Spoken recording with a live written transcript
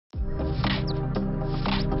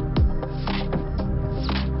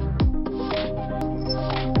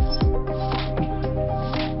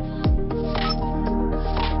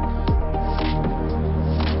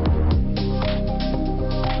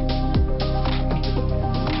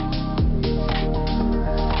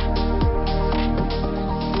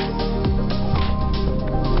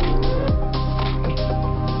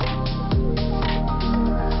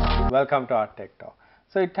welcome to our Tech Talk.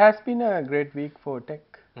 So it has been a great week for tech.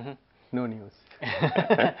 No news.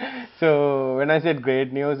 So when I said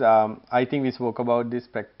great news, I think we spoke about this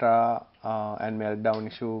Spectra and meltdown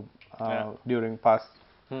issue during past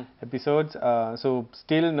episodes. So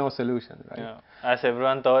still no solution, right? Yeah. As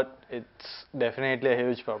everyone thought, it's definitely a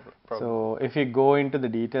huge problem. So if we go into the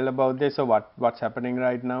detail about this, so what's happening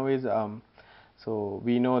right now is so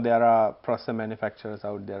we know there are processor manufacturers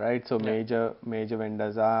out there, right? So major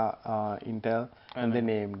vendors are Intel and then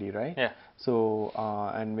AMD, right? Yeah. So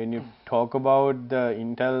and when you talk about the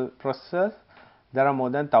Intel processors, there are more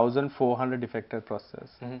than 1,400 defective processors.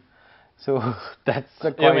 So that's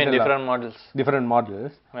quite You mean a different lot. models? Different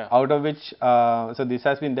models, Yeah. out of which so this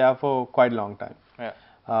has been there for quite a long time. Yeah.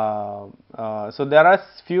 So there are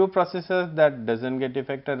few processors that doesn't get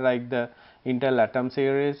affected, like the Intel Atom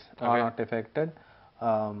series are not affected.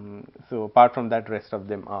 So apart from that, rest of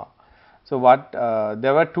them are. So what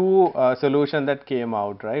there were two solutions that came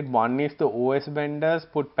out, right? One is the OS vendors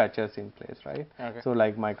put patches in place, right? Okay. So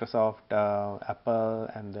like Microsoft, Apple,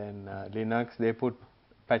 and then Linux, they put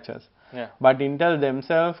patches. Yeah. But Intel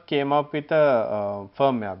themselves came up with a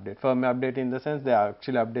firmware update. Firmware update in the sense they are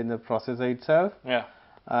actually updating the processor itself. Yeah.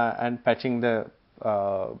 And patching the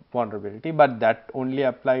vulnerability, but that only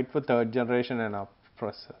applied for third generation and up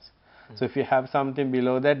processors. So if you have something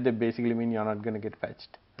below that, they basically mean you're not going to get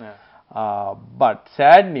patched. Yeah. But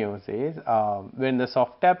sad news is when the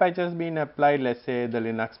software patch has been applied, let's say the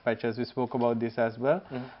Linux patches, we spoke about this as well,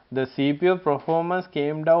 the CPU performance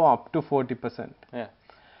came down up to 40%. Yeah.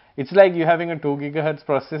 It's like you having a 2 gigahertz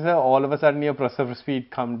processor, all of a sudden your processor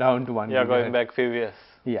speed come down to 1 gigahertz. Yeah, going back few years.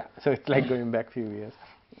 Yeah, so it's like going back few years.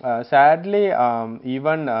 Sadly,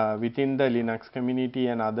 even within the Linux community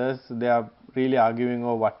and others, they are really arguing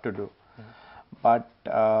over what to do. But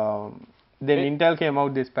then Intel came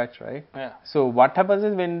out this patch, right? Yeah. So what happens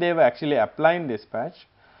is when they were actually applying this patch,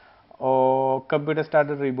 computer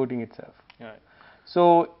started rebooting itself. Yeah.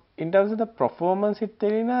 So in terms of the performance, the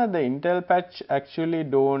Intel patch actually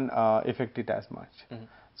don't affect it as much.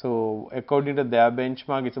 So according to their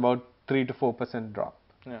benchmark, it's about 3 to 4% drop.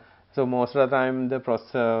 Yeah. So most of the time the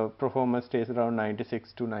processor performance stays around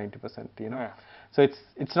 96 to 90%, you know. Yeah. So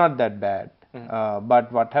it's not that bad. But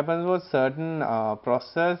what happens was certain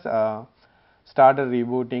processors started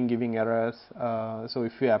rebooting, giving errors. So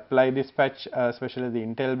if you apply this patch, especially the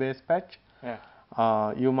Intel based patch,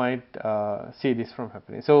 Yeah. you might see this from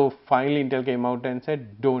happening. So finally Intel came out and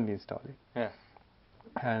said don't install it. Yeah.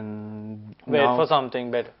 And Wait now, for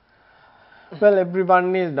something better. well,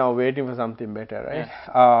 everyone is now waiting for something better,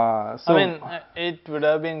 right? So I mean, it would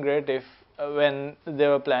have been great if when they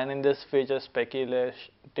were planning this feature speculative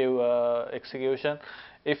execution,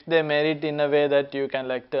 if they made it in a way that you can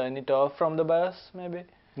like turn it off from the BIOS, maybe.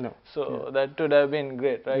 no. So that would have been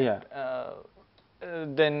great, right? Yeah.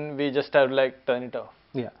 Then we just have to like turn it off.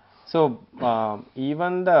 Yeah. So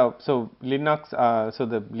even the Linux, so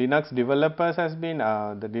the Linux developers has been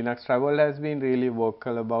the Linux Travel has been really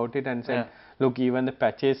vocal about it and said, look, even the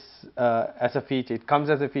patches as a feature, it comes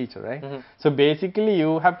as a feature, right? So basically,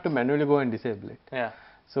 you have to manually go and disable it. Yeah.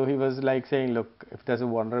 So he was like saying, look, if there's a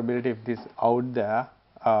vulnerability, if this out there,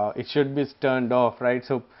 it should be turned off, right?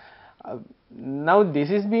 So now this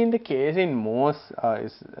is been the case in most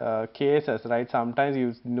cases, right? Sometimes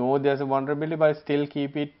you know there's a vulnerability, but still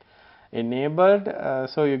keep it enabled,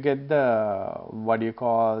 so you get the what do you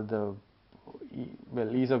call the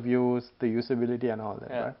ease of use, the usability and all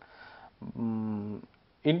that, right?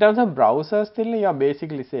 In terms of browsers, still you are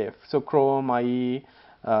basically safe. So Chrome, IE,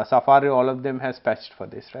 Safari, all of them has patched for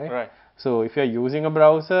this, right? Right. So if you are using a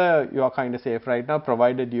browser, you are kind of safe right now,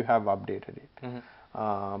 provided you have updated it.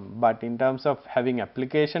 But in terms of having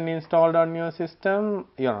application installed on your system,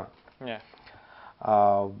 you're not. Yeah.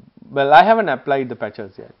 Well, I haven't applied the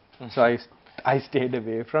patches yet, so I stayed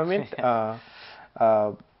away from it,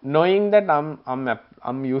 knowing that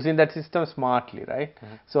I'm using that system smartly, right?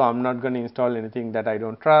 So I'm not going to install anything that I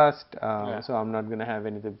don't trust. So I'm not going to have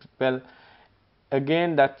anything. Well,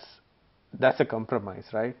 again, that's a compromise,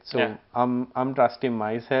 right? So I'm trusting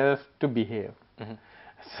myself to behave.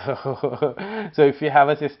 So if you have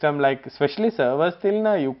a system like, especially servers still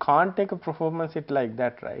now, you can't take a performance hit like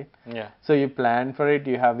that, right? Yeah. So you plan for it,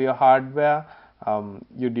 you have your hardware,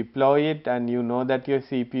 you deploy it, and you know that your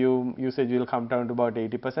CPU usage will come down to about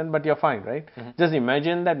 80%, but you're fine, right? Just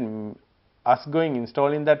imagine that us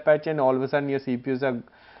installing that patch, and all of a sudden your CPUs are,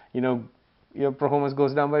 your performance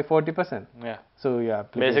goes down by 40%. Yeah. So yeah,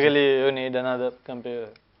 basically you need another computer.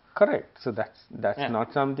 Correct. So that's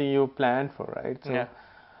not something you plan for, right? So,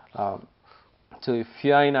 so if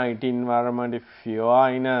you are in IT environment, if you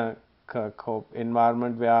are in a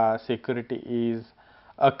environment where security is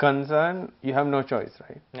a concern, you have no choice,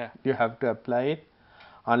 right? Yeah. You have to apply it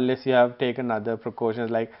unless you have taken other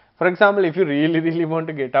precautions. Like, for example, if you really want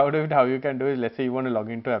to get out of it, how you can do is, let's say you want to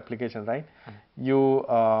log into application, right? You,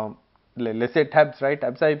 let's say tabs, right?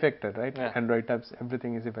 Tabs are affected, right? Yeah. Android tabs,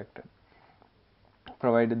 everything is affected.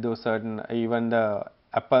 Provided those certain, even the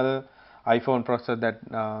Apple iPhone processor that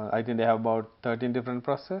I think they have about 13 different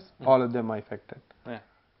processors, all of them are affected. Yeah.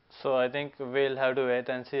 So I think we'll have to wait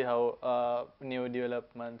and see how new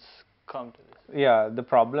developments come to this. Yeah, the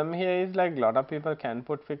problem here is like a lot of people can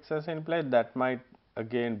put fixes in place that might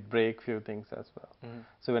again break few things as well.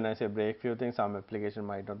 So when I say break few things, some application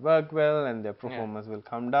might not work well and their performance will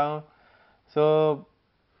come down. So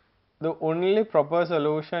the only proper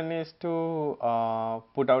solution is to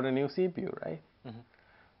put out a new CPU, right?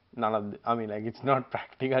 None of I mean, like, it's not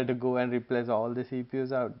practical to go and replace all the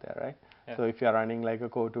CPUs out there, right? Yeah. So if you're running like a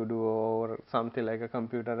Core 2 Duo or something like a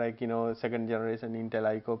computer like, you know, second generation Intel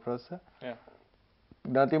iCore processor, Yeah.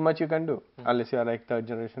 nothing much you can do unless you're like third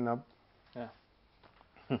generation up. Yeah.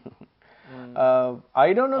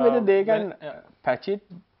 I don't know whether they can yeah. patch it,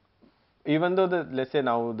 even though the, let's say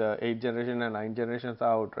now the 8th generation and 9th generations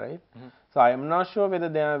are out, right? So I am not sure whether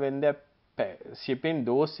they are, when they're shipping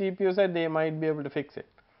those CPUs, that they might be able to fix it.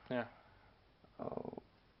 Yeah.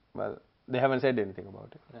 Well, they haven't said anything about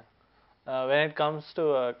it. Yeah. When it comes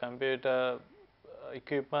to computer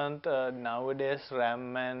equipment, nowadays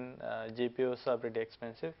RAM and GPUs are pretty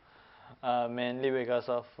expensive, mainly because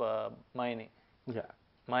of mining. Yeah.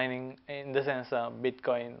 Mining in the sense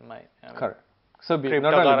Bitcoin mine. Correct. So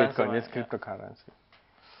not only Bitcoin, mining, it's cryptocurrency.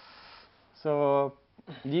 So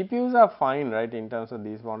GPUs are fine, right? In terms of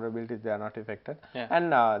these vulnerabilities, they are not affected. Yeah.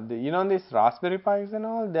 And you know, these Raspberry Pis and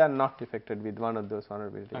all, they are not affected with one of those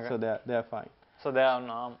vulnerabilities. Okay. So they are fine. So they are on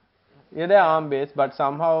ARM. Yeah, they are ARM based, but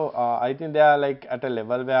somehow I think they are like at a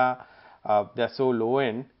level where they are so low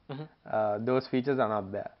end, those features are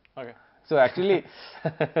not there. Okay. So actually,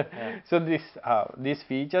 so these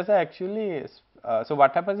features are actually, so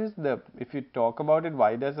what happens is, if you talk about it,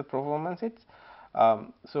 why does the performance hits?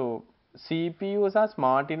 So CPUs are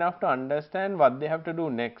smart enough to understand what they have to do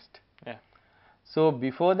next. Yeah. So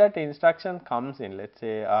before that instruction comes in, let's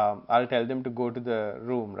say I'll tell them to go to the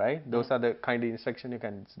room, right? Those are the kind of instruction you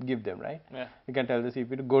can give them, right? Yeah. You can tell the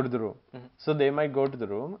CPU to go to the room. So they might go to the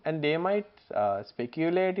room and they might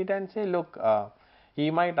speculate it and say, look, he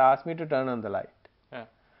might ask me to turn on the light. Yeah.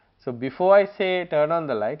 So before I say turn on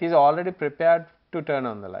the light, he's already prepared to turn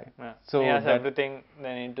on the light. Yeah. So he has that, everything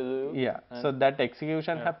they need to do. yeah. So that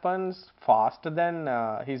execution happens faster than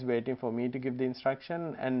he's waiting for me to give the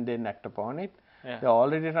instruction and then act upon it. Yeah. They're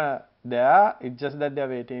already there. It's just that they're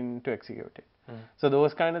waiting to execute it. So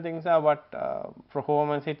those kind of things are what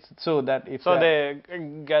performance hits. So that if they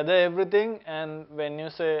gather everything, and when you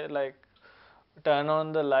say like turn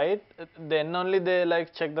on the light, then only they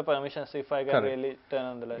like check the permissions if I can really turn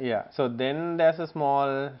on the light. Yeah. So then there's a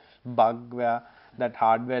small bug where that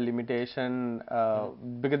hardware limitation,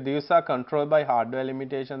 because these are controlled by hardware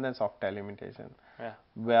limitation than software limitation. Yeah.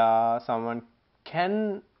 Where someone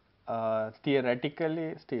can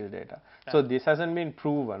theoretically steal data. So this hasn't been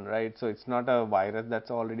proven, right? So it's not a virus that's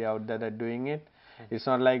already out there that doing it. It's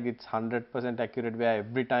not like it's 100% accurate where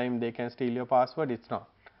every time they can steal your password. It's not.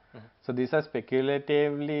 So these are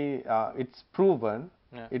speculatively, it's proven,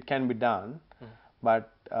 it can be done,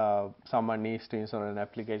 but someone needs to install an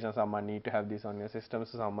application, someone need to have this on your system,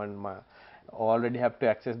 so someone already have to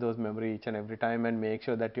access those memory each and every time and make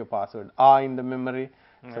sure that your password are in the memory.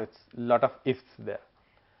 So it's a lot of ifs there.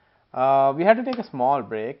 We had to take a small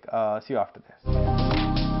break. See you after this.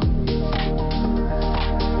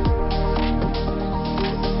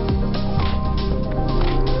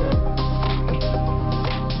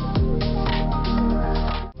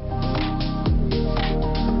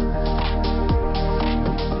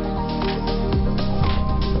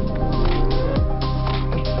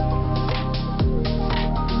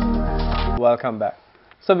 Welcome back.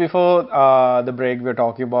 So before the break, we were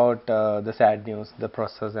talking about the sad news, the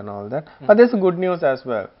process and all that. But there's good news as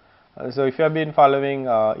well. So if you have been following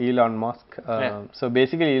Elon Musk, so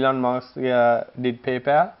basically Elon Musk did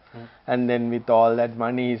PayPal, and then with all that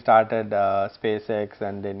money he started SpaceX,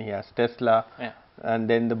 and then he has Tesla, and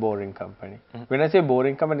then the boring company. When I say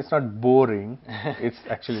boring company, it's not boring, it's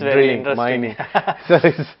actually drilling, mining. So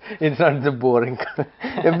it's not the boring company.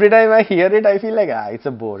 Every time I hear it, I feel like, it's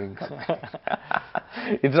a boring company.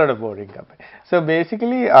 It's not a boring company. So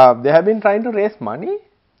basically, they have been trying to raise money.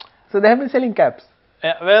 So they have been selling caps.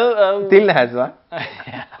 Yeah, well, Till has one.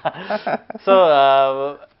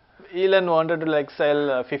 So Elon wanted to like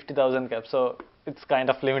sell 50,000 caps. So it's kind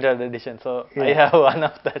of limited edition. So I Yeah. have one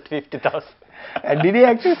of that 50,000. And did he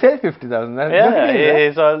actually sell 50,000? That's Yeah, great, right?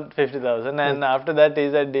 he sold 50,000, and after that he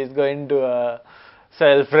said he's going to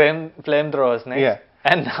sell flamethrowers next. Yeah.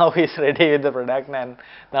 And now he's ready with the product, and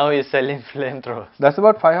now he's selling flamethrowers. That's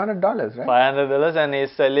about $500, right? $500, and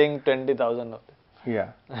he's selling 20,000 of them. Yeah.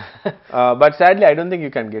 But sadly, I don't think you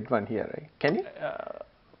can get one here, right? Can you?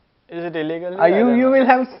 Is it illegal? You will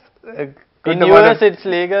have good In amount US of- it's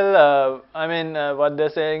legal. I mean, what they're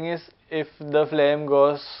saying is if the flame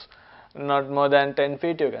goes not more than 10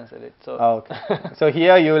 feet, you can sell it. So Oh, okay. So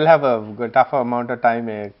here you will have a good, tough amount of time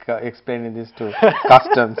explaining this to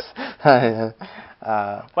customs.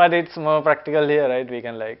 but it's more practical here, right? We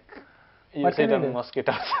can like use What can it you on do?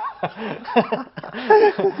 mosquitoes.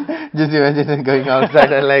 Just imagine going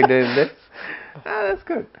outside and like doing this. That's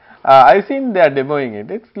good. I've seen they are demoing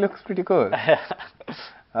it. It looks pretty cool.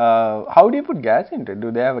 How do you put gas into it?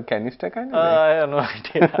 Do they have a canister kind of thing? I have no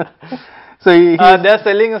idea. So They're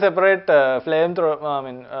selling a separate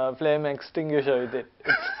flame extinguisher with it.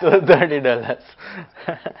 It's $30.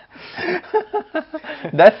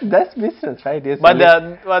 that's business, right? You're But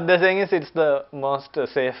selling- what they're saying is it's the most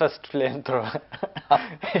safest flamethrower.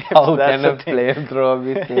 how That's can a the thing. flamethrower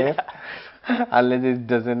be safe unless it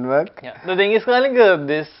doesn't work? Yeah. The thing is, calling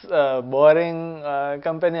this boring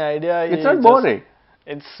company idea. It's he not just- boring.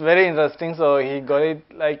 It's very interesting. So he got it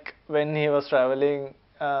like when he was traveling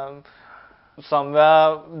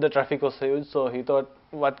somewhere. The traffic was huge, so he thought,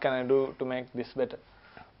 "What can I do to make this better?"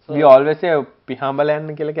 So We always say පිහඹල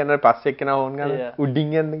යන්න කියලා කියනවා පස්සේ එක්කෙනා ඕන් ගන්න Yeah. උඩින්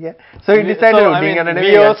යන්න කියලා. So he decided I උඩින් mean, යන්න we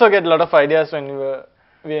නෙමෙයි. also get a lot of ideas when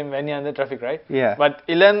when you're in the traffic, right? Yeah. But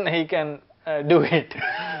Ilan, he can do it.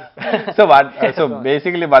 So what? So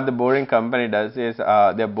basically, what the boring company does is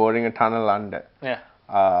they're boring a tunnel under, Yeah.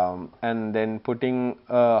 and then putting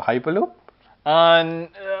a hyperloop. And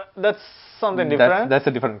that's something different. That's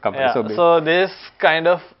a different company. Yeah. So, So this kind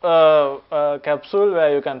of capsule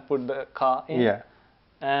where you can put the car in, yeah.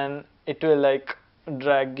 and it will like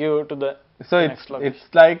drag you to the So next location. it's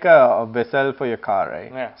like a vessel for your car,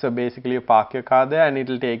 right? Yeah. So basically, you park your car there, and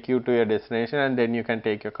it'll take you to your destination, and then you can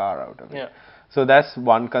take your car out of it. Yeah. So that's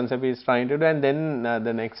one concept he's trying to do, and then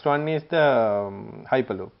the next one is the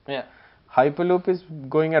hyperloop. Yeah. Hyperloop is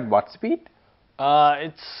going at what speed?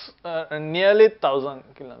 It's nearly 1,000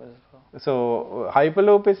 kilometers. So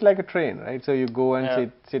hyperloop is like a train, right? So you go and Yeah.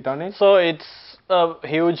 sit on it. So it's a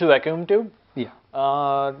huge vacuum tube. Yeah.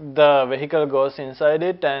 The vehicle goes inside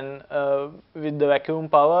it, and with the vacuum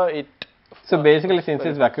power, it. So basically, since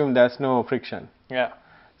it's vacuum, there's no friction. Yeah.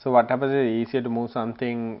 So what happens is easier to move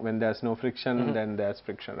something when there's no friction, then there's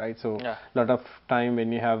friction, right? So Yeah. lot of time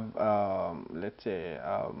when you have, let's say,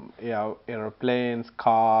 aeroplanes,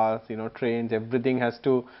 cars, trains, everything has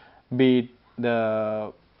to beat the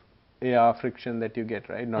air friction that you get,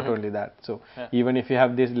 right? Not only that. So Yeah. even if you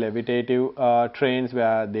have these levitative trains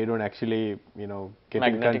where they don't actually, get in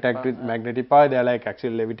Magnetic contact power, with yeah. magnetic power, they're like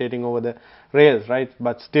actually levitating over the rails, right?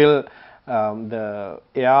 But still, the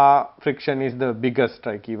air friction is the biggest,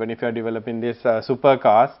 like even if you are developing these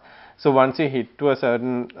supercars. So once you hit to a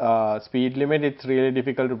certain speed limit, it's really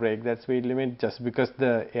difficult to break that speed limit just because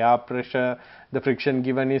the air pressure, the friction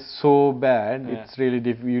given is so bad. Yeah. It's really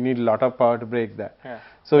you need a lot of power to break that. Yeah.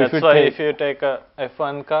 So That's if you why take, if you take a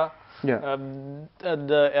F1 car, yeah.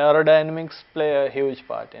 the aerodynamics play a huge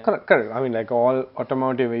part in it. Correct, correct. I mean, like all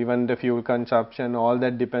automotive, even the fuel consumption, all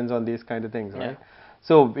that depends on these kind of things, right? Yeah.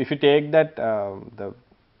 So if you take that the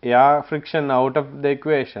air friction out of the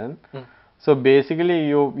equation, so basically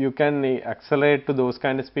you can accelerate to those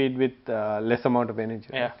kind of speed with less amount of energy.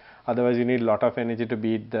 Yeah. Right? Otherwise, you need a lot of energy to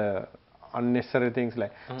beat the unnecessary things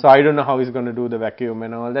like. So I don't know how he's going to do the vacuum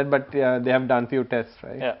and all that, but they have done few tests,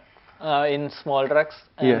 right? Yeah. In small trucks,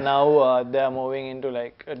 and Yes. now they are moving into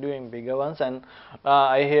like doing bigger ones, and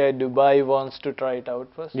I hear Dubai wants to try it out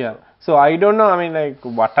first. Yeah. So I don't know. I mean, like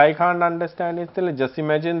what I can't understand is still just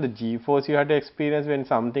imagine the G-force you had to experience when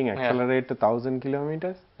something accelerates to 1,000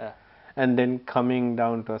 kilometers Yeah. and then coming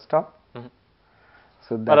down to a stop.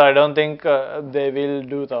 So But that I don't think they will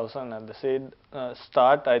do 1,000 at the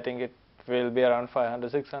start. I think it will be around 500,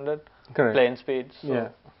 600 correct. plane speed. So Yeah.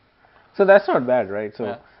 So that's not bad, right? So,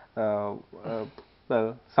 Yeah.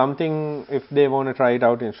 well, something if they want to try it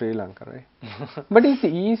out in Sri Lanka, right? But it's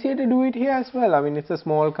easier to do it here as well. I mean, it's a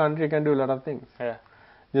small country, can do a lot of things. Yeah.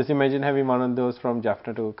 Just imagine having one of those from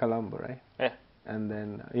Jaffna to Colombo, right? Yeah. And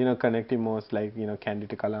then connecting most like Kandy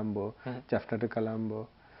to Colombo, Jaffna to Colombo,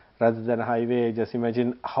 rather than a highway. Just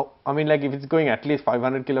imagine how, I mean, like if it's going at least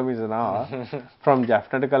 500 kilometers an hour from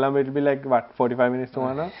Jaffna to Colombo, it'll be like what, 45 minutes to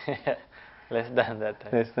 1 hour? Less than that.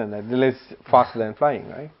 Less than that, less faster than flying,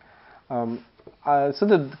 right? So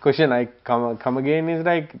the question I come again is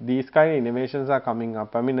like these kind of innovations are coming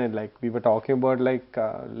up. I mean, like we were talking about like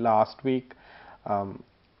last week,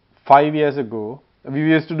 5 years ago, we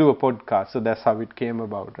used to do a podcast, so that's how it came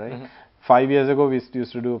about, right? 5 years ago, we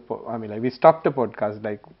used to do. I mean, like we stopped a podcast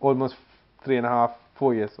like almost 3.5,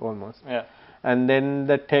 4 years almost. Yeah. And then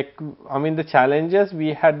the tech, I mean, the challenges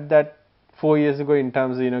we had that 4 years ago in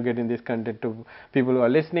terms of getting this content to people who are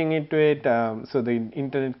listening into it. So the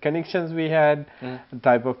internet connections we had, the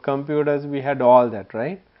type of computers we had, all that,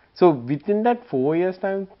 right? So within that 4 years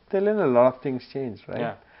time, Thilen, a lot of things changed, right?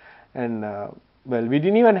 Yeah. And well, we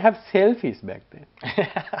didn't even have selfies back then.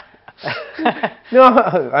 No,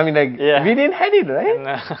 I mean, like Yeah. we didn't had it, right?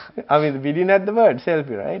 No. I mean, we didn't have the word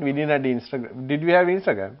selfie, right? We didn't have the Instagram. Did we have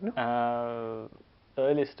Instagram? No.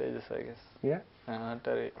 Early stages, I guess. Yeah. Not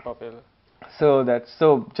very popular.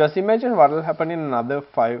 So just imagine what will happen in another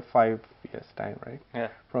five years time, right? Yeah.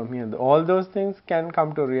 From here, all those things can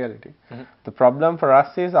come to reality. The problem for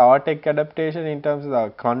us is our tech adaptation in terms of our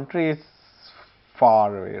country is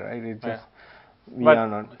far away, right? It's just we But are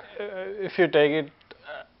not. If you take it,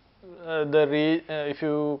 if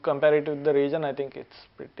you compare it with the region, I think it's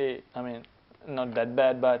pretty. I mean, not that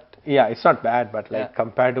bad, but Yeah, it's not bad, but like Yeah.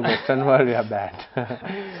 compared to Western world, we are bad.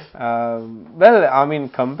 Well, I mean,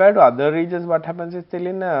 compared to other regions, what happens is still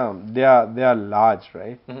they are large,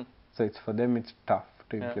 right? So it's for them it's tough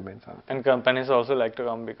to Yeah. implement something. and companies also like to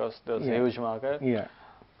come because there's Yeah. a huge market. Yeah.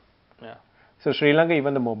 Yeah. So Sri Lanka,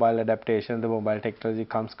 even the mobile adaptation, the mobile technology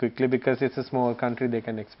comes quickly because it's a small country. They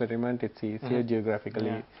can experiment. It's easier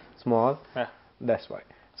geographically Yeah. small. Yeah. That's why.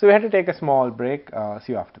 So we had to take a small break.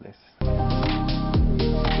 See you after this.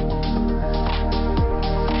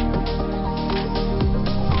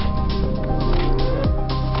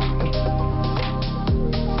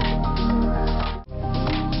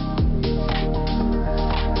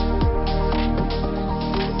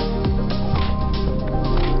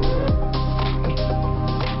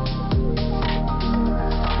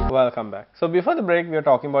 Welcome back. So before the break, we were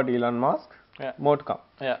talking about Elon Musk. Yeah. More to come.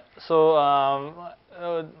 Yeah. So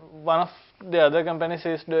one of the other companies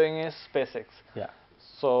is doing is SpaceX. Yeah.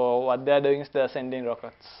 So what they are doing is they are sending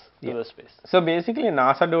rockets to Yeah. the space. So basically,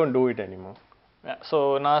 NASA don't do it anymore. Yeah.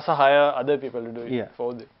 So NASA hire other people to do it Yeah.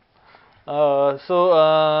 for them.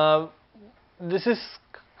 This is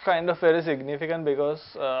kind of very significant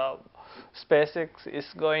because SpaceX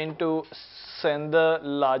is going to send the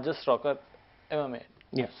largest rocket ever made.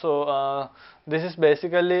 Yeah. So this is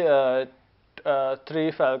basically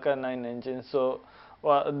 3 Falcon 9 engines. So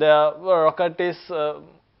their rocket is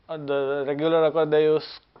the regular rocket they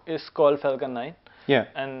use is called Falcon 9, Yeah.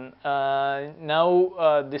 and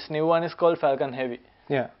now this new one is called Falcon Heavy.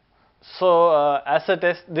 Yeah. So as a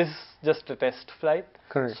test, this is just a test flight.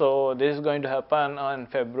 Correct. So this is going to happen on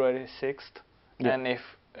February 6th, Yeah. and if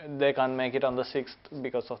they can't make it on the 6th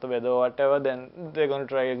because of the weather or whatever, then they're going to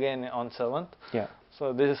try again on 7th. Yeah.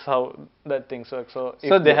 So this is how that things work. So if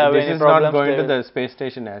So they have this any is problems, not going they to will- the space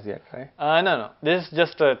station as yet, right? no, this is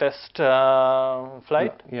just a test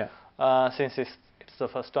flight. Yeah. Since it's the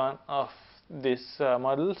first one of this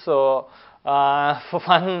model. So for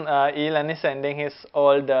fun, Elon is sending his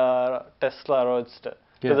old Tesla Roadster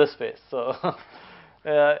Yeah. to the space. So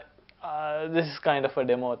this is kind of a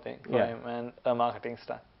demo thing for Yeah. him and a marketing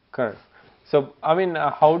stunt. Correct. So, I mean,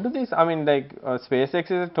 how do this, I mean, like,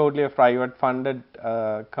 SpaceX is a totally a private funded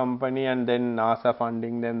company, and then NASA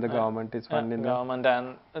funding them, the government is funding them. Government,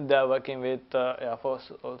 and they are working with Air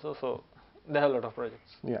Force also. So they have a lot of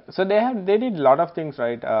projects. Yeah. So they did a lot of things,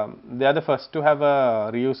 right? They are the first to have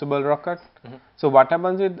a reusable rocket. So what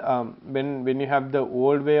happens with when you have the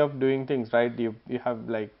old way of doing things, right? You have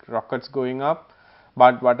like rockets going up,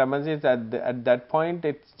 but what happens is at that point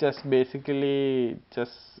it's just basically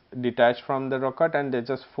just detached from the rocket and they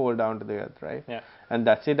just fall down to the earth, right? Yeah. And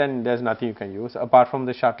that's it, and there's nothing you can use apart from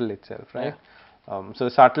the shuttle itself, right? So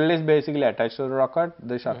shuttle is basically attached to the rocket.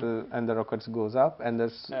 The shuttle and the rockets goes up, and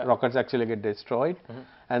the rockets actually get destroyed,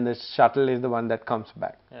 and the shuttle is the one that comes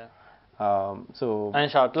back. Yeah. So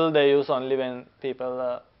And shuttle they use only when people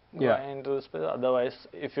are Yeah. going into space. Otherwise,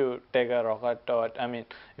 if you take a rocket or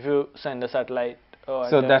if you send a satellite or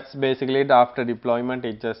so whatever, that's basically it. After deployment,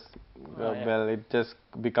 it just yeah. well, it just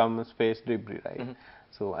becomes space debris, right?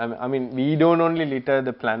 So I mean, we don't only litter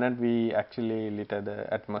the planet; we actually litter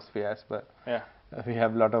the atmosphere as well. yeah. We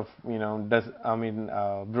have a lot of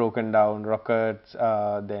broken down rockets.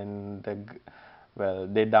 Then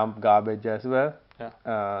they dump garbage as well.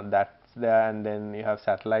 Yeah. That's there, and then you have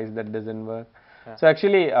satellites that doesn't work. Yeah. So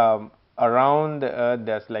actually, around the Earth,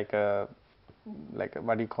 there's like a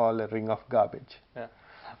what do you call a ring of garbage. Yeah.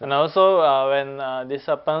 And also when this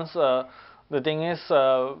happens, The thing is,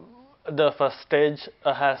 the first stage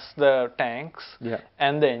has the tanks Yeah.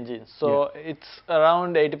 and the engine, so it's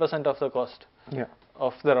around 80% of the cost Yeah.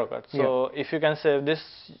 of the rocket. So if you can save this,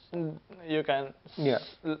 you can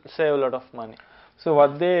save a lot of money. So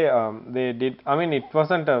what they did, I mean, it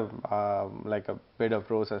wasn't a like a bit of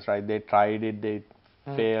process, right? They tried it, they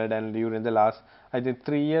failed, and during the last, I think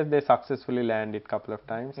 3 years, they successfully landed couple of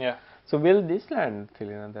times. Yeah. So will this land,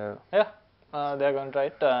 Philina? The Yeah, they're going to try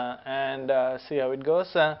it and see how it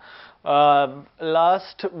goes.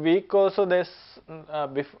 Last week also,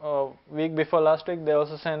 week before last week, they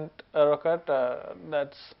also sent a rocket.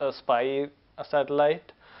 That's a spy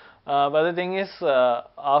satellite. But the thing is,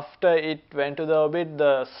 after it went to the orbit,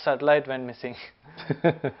 the satellite went missing.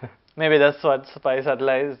 Maybe that's what spy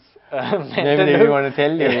satellites meant maybe to they do. want to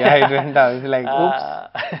tell you, yeah, it went out. It's like,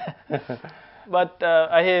 oops. But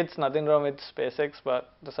I hear it's nothing wrong with SpaceX,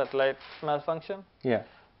 but the satellite malfunction. Yeah.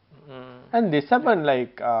 And this happened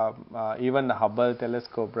like even the Hubble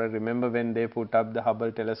telescope, right? Remember when they put up the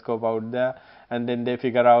Hubble telescope out there and then they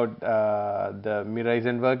figure out the mirror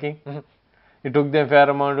isn't working? It took them fair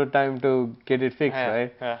amount of time to get it fixed,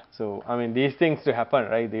 right? Yeah. So, I mean, these things to happen,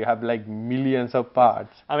 right? You have like millions of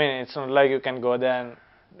parts. I mean, it's not like you can go there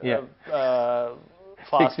and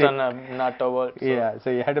fasten a nut or what. So. Yeah,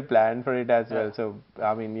 so you had to plan for it as well. So,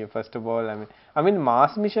 I mean, first of all, I mean,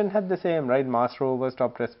 Mars mission had the same, right? Mars rover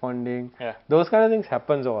stopped responding. Yeah. Those kind of things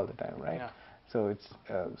happens all the time, right? Yeah. So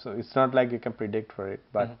it's not like you can predict for it,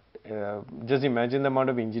 but just imagine the amount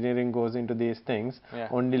of engineering goes into these things.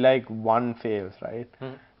 Only like one fails, right?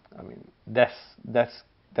 I mean, that's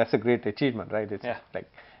a great achievement, right? It's like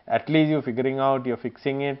at least you're figuring out, you're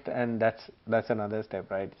fixing it, and that's another step,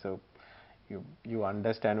 right? So you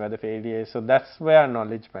understand where the failure is. So that's where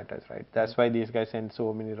knowledge matters, right? That's why these guys send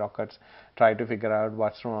so many rockets, try to figure out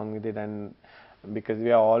what's wrong with it, and because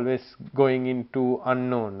we are always going into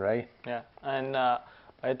unknown, right? Yeah, and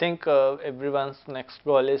I think everyone's next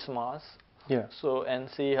goal is Mars. Yeah. So and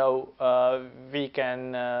see how we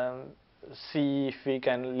can see if we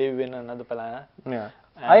can live in another planet. Yeah.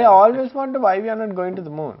 I always wonder why we are not going to the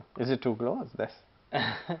moon. Is it too close?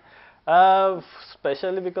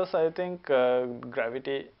 Especially because I think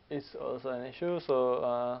gravity is also an issue.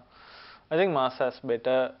 So I think Mars has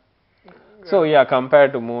better. So yeah,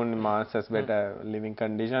 compared to Moon, Mars has better living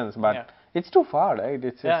conditions, but it's too far, right?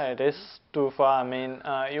 It is too far. I mean,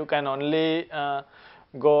 you can only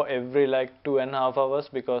go every like 2.5 hours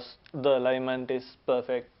because the alignment is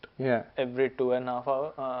perfect. Yeah. Every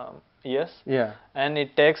 2.5 years. Yeah. And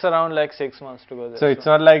it takes around like 6 months to go there. So it's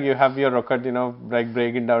not like you have your rocket, like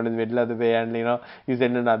breaking down in the middle of the way, and you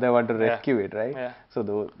send another one to rescue it, right? Yeah.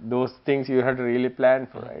 So those things you have to really plan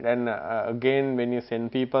for, right? And again, when you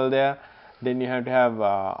send people there, then you have to have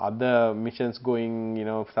other missions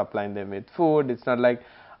going, supplying them with food. It's not like,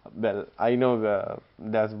 well, I know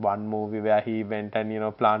there's one movie where he went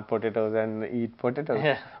and plant potatoes and eat potatoes.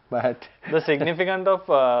 Yeah. But the significance of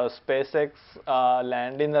SpaceX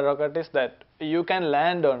landing the rocket is that you can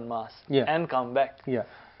land on Mars and come back. Yeah.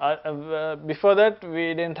 Before that,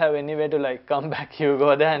 we didn't have any way to like come back. You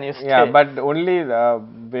go there and you stay. Yeah, but only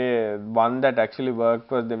the one that actually worked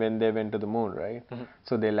was when they went to the moon, right?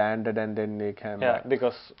 So they landed and then they came back. Yeah,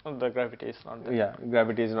 because the gravity is not there. Yeah,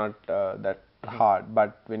 gravity is not that hard.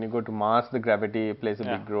 But when you go to Mars, the gravity plays a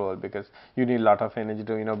big role because you need a lot of energy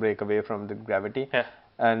to break away from the gravity. Yeah.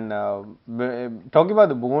 And talking about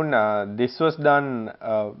the moon, this was done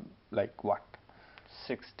like what?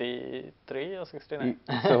 63 or 69.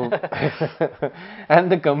 So,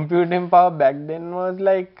 and the computing power back then was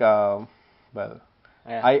like, I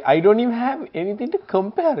don't even have anything to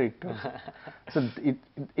compare it to. So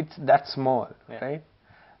it's that small, right?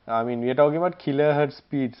 I mean, we are talking about kilohertz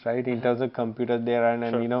speeds, right? In terms of computers there, and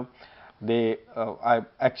they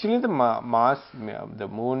actually the Mars, the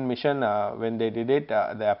moon mission, when they did it,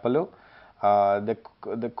 the Apollo, the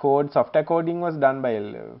software coding was done by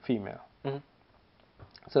a female.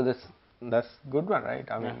 So that's good one, right?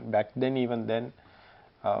 I mean, back then, even then,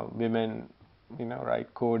 women,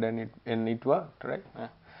 write code and it worked, right? Yeah.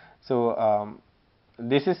 So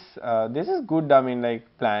this is good. I mean, like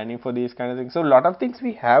planning for these kind of things. So a lot of things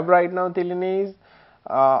we have right now, Thilinese,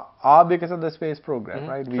 are because of the space program,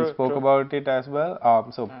 right? We spoke about it as well.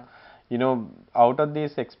 Out of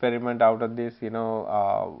this experiment, out of this,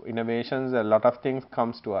 innovations, a lot of things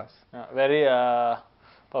comes to us. Very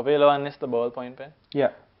popular one is the ballpoint pen.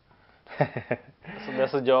 Yeah. So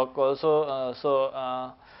there's a joke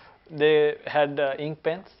also. They had ink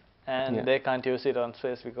pens and they can't use it on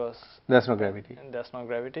space because there's no gravity.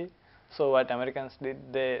 So what Americans did,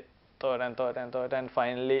 they thought and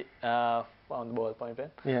finally found the ballpoint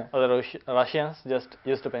pen. Yeah. Or the Russians just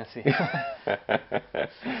used a pencil.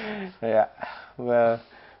 Yeah. Well,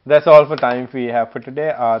 that's all for time we have for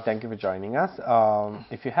today. Thank you for joining us.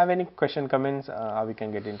 If you have any question, comments, how we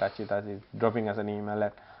can get in touch with us is dropping us an email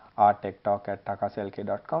at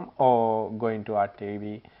arttechtalk@takaslk.com or going to our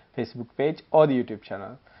TV Facebook page or the YouTube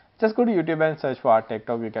channel. Just go to YouTube and search for Art Tech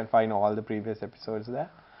Talk. You can find all the previous episodes there.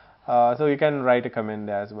 So you can write a comment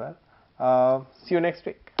there as well. See you next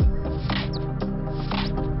week.